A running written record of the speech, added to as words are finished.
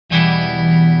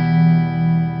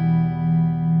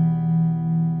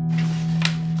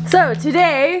So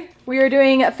today we are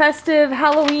doing a festive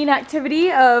Halloween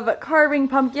activity of carving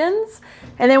pumpkins,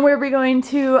 and then we're going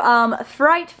to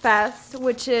Fright Fest,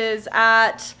 which is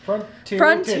at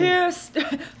Frontier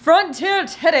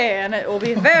Titty, and it will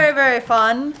be very, very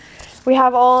fun. We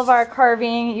have all of our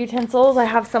carving utensils. I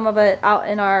have some of it out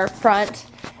in our front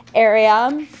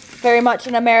area. Very much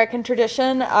an American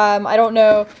tradition. I don't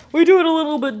know. We do it a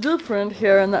little bit different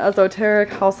here in the esoteric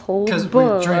household. Because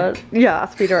we drink.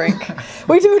 Yes, we drink.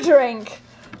 We do drink.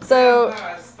 So,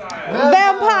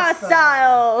 vampire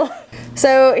style.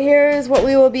 So here's what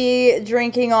we will be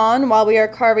drinking on while we are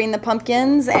carving the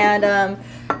pumpkins and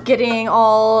getting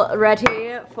all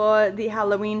ready for the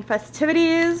Halloween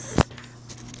festivities.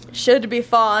 Should be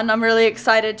fun. I'm really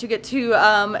excited to get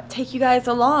to take you guys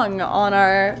along on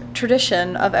our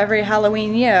tradition of every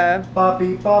Halloween year.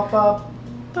 Boppy, bop, bop.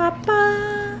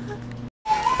 Papa.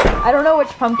 I don't know which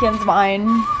pumpkin's mine.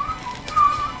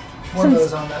 One of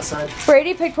those on that side.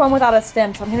 Brady picked one without a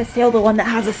stem, so I'm gonna steal the one that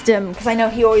has a stem because I know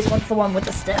he always wants the one with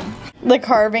the stem. The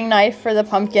carving knife for the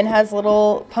pumpkin has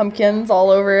little pumpkins all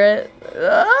over it. It's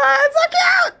so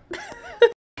cute!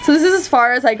 So this is as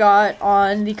far as I got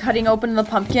on the cutting open the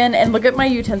pumpkin, and look at my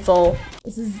utensil.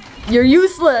 You're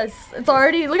useless. It's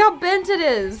already, look how bent it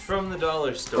is. From the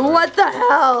dollar store. What the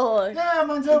hell? Yeah,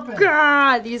 mine's open.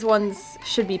 God, these ones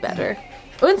should be better.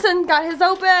 Unsen got his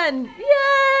open.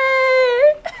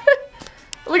 Yay!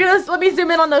 Look at this, let me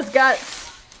zoom in on those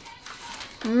guts.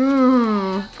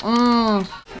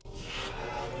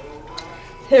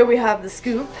 Here we have the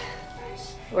scoop.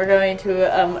 We're going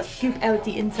to scoop out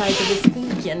the insides of this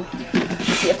pumpkin.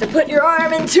 So you have to put your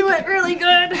arm into it really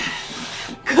good.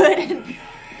 Good.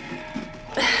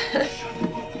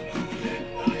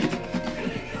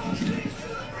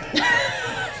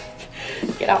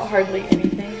 Get out hardly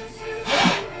anything.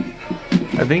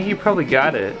 I think you probably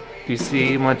got it. Do you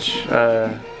see much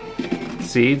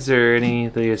seeds or any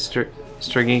of the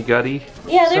stringy gutty?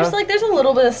 Yeah, stuff? there's a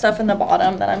little bit of stuff in the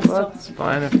bottom that I'm Well, it's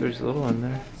fine if there's a little in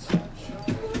there.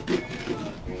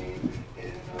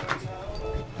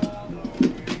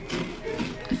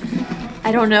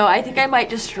 I don't know. I think I might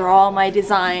just draw my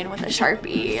design with a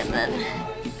Sharpie and then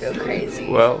go crazy.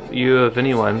 Well, you, if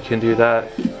anyone, can do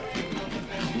that.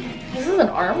 This is an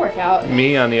arm workout.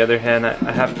 Me, on the other hand,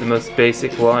 I have the most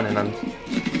basic one, and I'm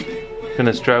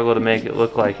gonna struggle to make it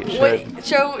look like it should. Wait,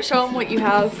 show them what you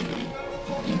have.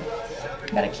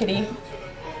 Got a kitty.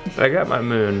 I got my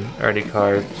moon already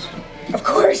carved. Of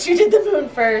course, you did the moon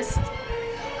first.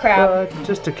 Crap.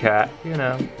 Just a cat, you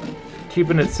know.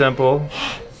 Keeping it simple.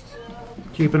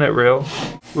 Keeping it real.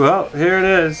 Well, here it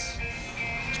is.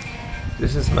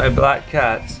 This is my black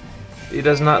cat. He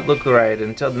does not look right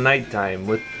until nighttime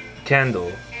with candle.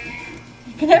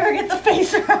 You can never get the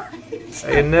face right.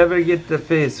 I never get the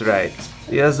face right.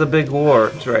 He has a big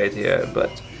wart right here,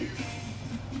 but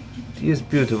he is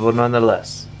beautiful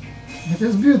nonetheless. It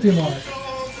is beauty mark.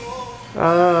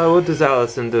 What is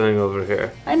Allison doing over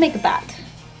here? I make a bat.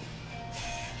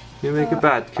 You make a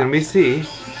bat. Can we see?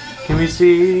 Can we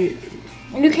see?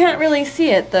 You can't really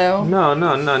see it though. No.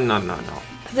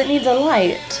 Because it needs a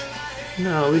light.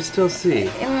 No, we still see.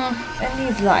 It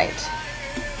needs light.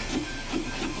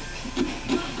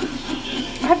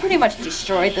 I pretty much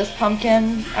destroyed this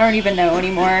pumpkin. I don't even know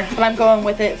anymore. But I'm going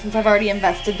with it since I've already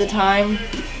invested the time.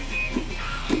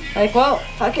 Like, well,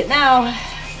 fuck it now.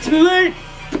 It's too late.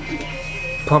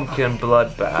 Pumpkin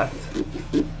bloodbath.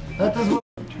 That is what.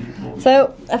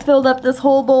 So I filled up this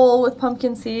whole bowl with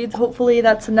pumpkin seeds. Hopefully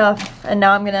that's enough. And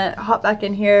now I'm gonna hop back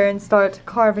in here and start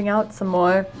carving out some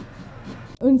more.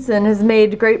 Unsen has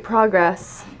made great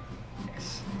progress.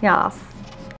 Yes.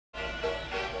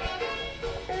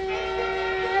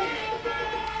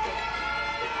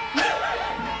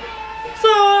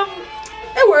 So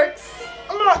it works.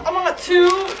 I'm not too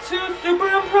super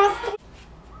impressed.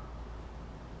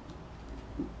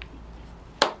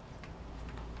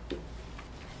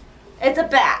 It's a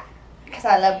bat, because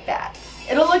I love bats.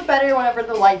 It'll look better whenever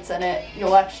the light's in it.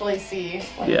 You'll actually see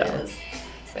what it is.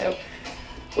 So,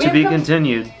 To be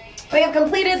continued. We have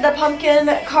completed the pumpkin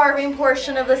carving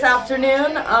portion of this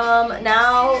afternoon.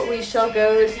 Now we shall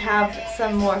go to have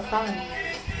some more fun.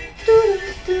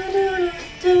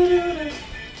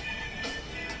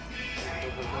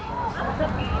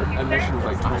 Admission was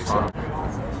like 27.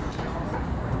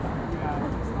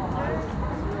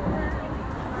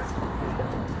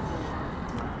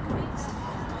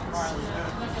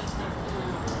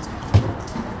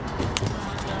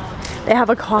 They have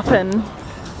a coffin.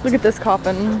 Look at this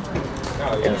coffin.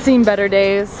 It's seen better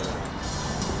days.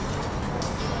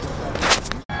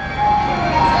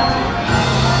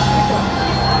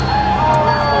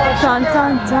 Dun, dun,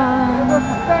 dun, dun.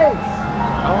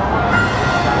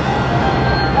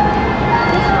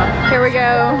 Here we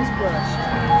go.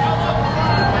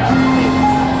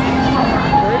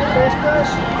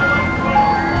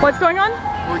 What's going on?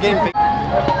 We're getting big.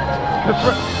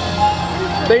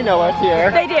 They know us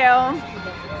here. They do.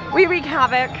 We wreak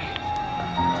havoc.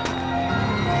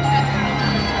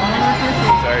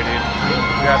 Sorry, dude.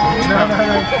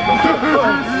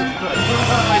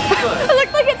 It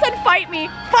looked like it said fight me,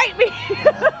 fight me.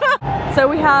 So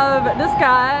we have this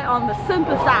guy on the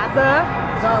synthesizer,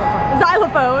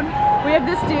 xylophone. We have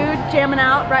this dude jamming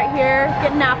out right here,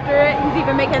 getting after it. He's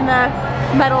even making the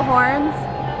metal horns.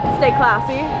 Stay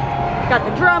classy. Got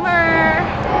the drummer.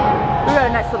 We got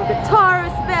a nice little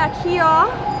guitarist back here.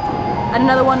 And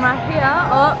another one right here.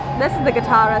 Oh, this is the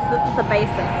guitarist, this is the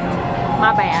bassist.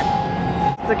 My bad.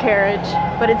 It's a carriage,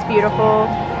 but it's beautiful.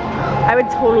 I would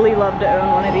totally love to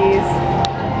own one of these.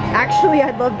 Actually,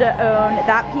 I'd love to own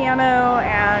that piano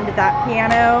and that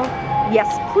piano.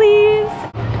 Yes, please.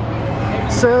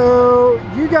 So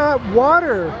you got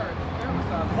water.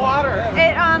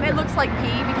 It looks like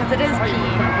pee because it is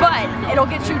pee, but it'll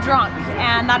get you drunk,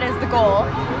 and that is the goal.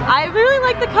 I really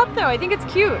like the cup though. I think it's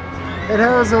cute. It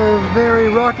has a very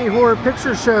Rocky Horror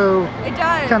Picture Show It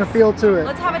does. kind of feel to it.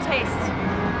 Let's have a taste.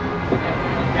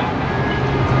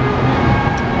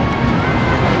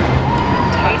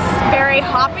 Tastes very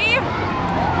hoppy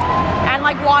and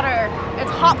like water.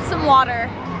 It's hops and water.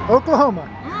 Oklahoma.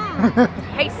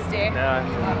 Tasty. No, I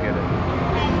don't get it.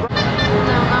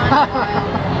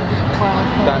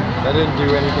 That didn't do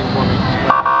anything for me.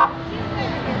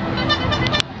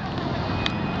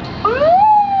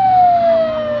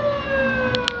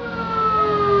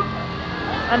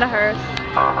 And a hearse.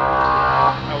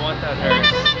 I want that hearse.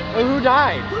 Oh, who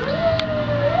died?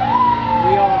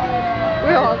 We all did.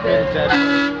 We all did.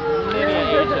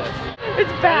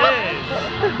 It's bad.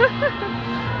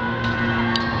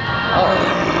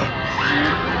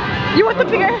 You want the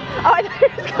bigger? Oh, I thought you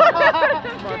was going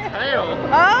My tail.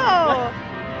 Oh!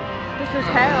 This is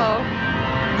hell.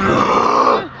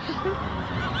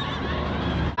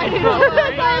 I didn't know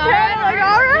that. Like,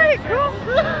 alright, cool.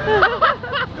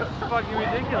 That's fucking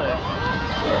ridiculous.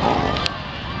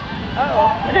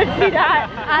 Oh, I didn't see that.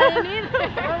 I didn't either.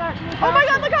 Oh my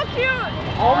god, look how cute!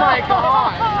 Oh my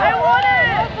god. I want it!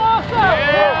 That's awesome!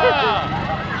 Yeah.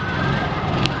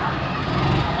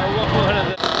 I want one of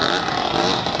them.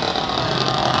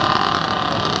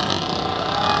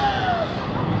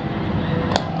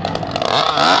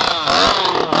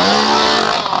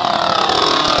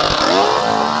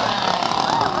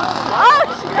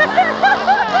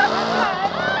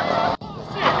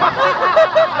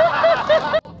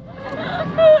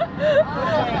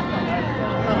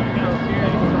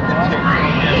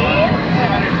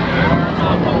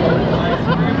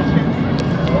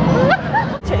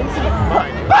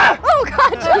 Oh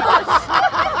god!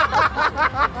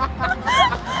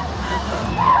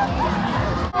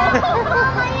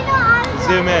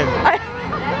 Zoom in.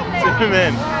 Zoom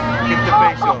in. Get the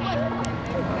facial.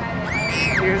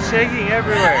 You're shaking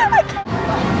everywhere.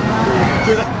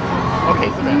 Okay,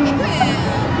 Savannah.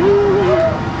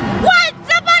 Once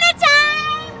upon a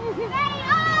time, they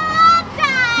all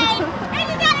died.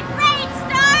 Isn't that a great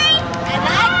story? And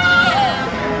like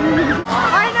you. I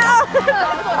know!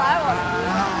 That's what I want.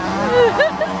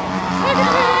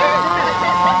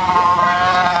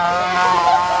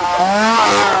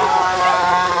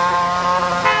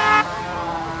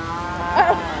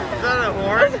 Is that a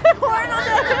horn? Horn on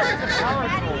it.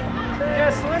 Yeah,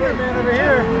 Slender Man over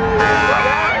here.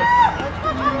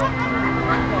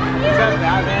 Is that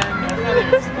Batman?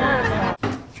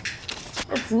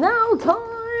 It's now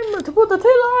time to put the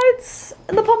taillights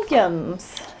in the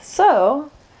pumpkins. So,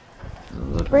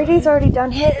 Brady's already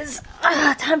done his.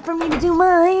 Time for me to do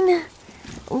mine.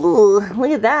 Ooh,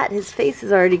 look at that. His face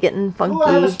is already getting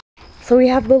funky. So we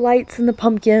have the lights and the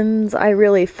pumpkins. I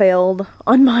really failed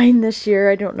on mine this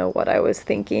year. I don't know what I was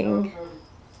thinking.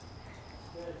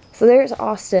 So there's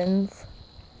Austin's.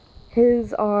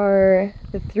 His are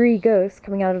the 3 ghosts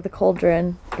coming out of the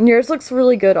cauldron. And yours looks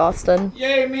really good, Austin.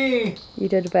 Yay, me! You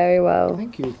did very well.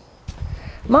 Thank you.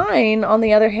 Mine, on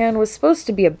the other hand, was supposed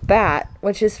to be a bat,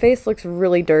 which his face looks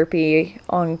really derpy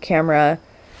on camera.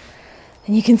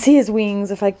 And you can see his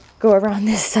wings if I go around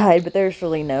this side, but there's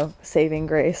really no saving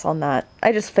grace on that.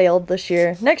 I just failed this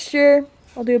year. Next year,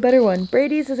 I'll do a better one.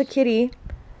 Brady's is a kitty,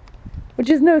 which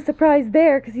is no surprise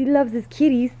there because he loves his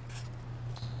kitties.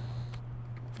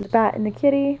 The bat and the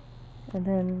kitty, and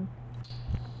then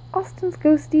Austin's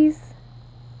ghosties.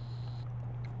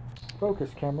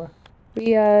 Focus, camera.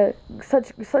 We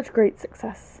such great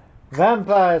success.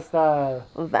 Vampire style.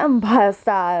 Vampire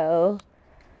style.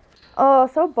 Oh,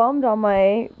 so bummed on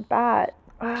my bat.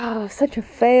 Oh, such a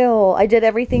fail. I did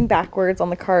everything backwards on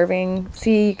the carving.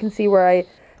 See, you can see where I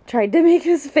tried to make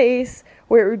his face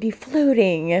where it would be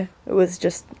floating. It was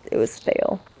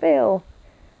fail. Fail.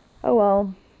 Oh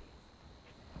well.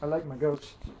 I like my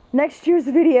ghosts. Next year's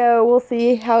video, we'll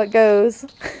see how it goes.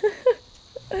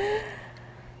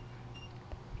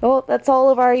 Well, that's all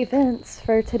of our events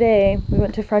for today. We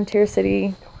went to Frontier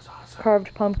City,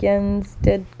 carved pumpkins,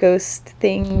 did ghost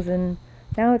things, and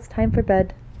now it's time for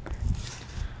bed.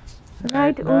 Good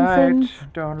night, Unsen.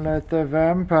 Don't let the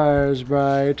vampires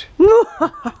bite.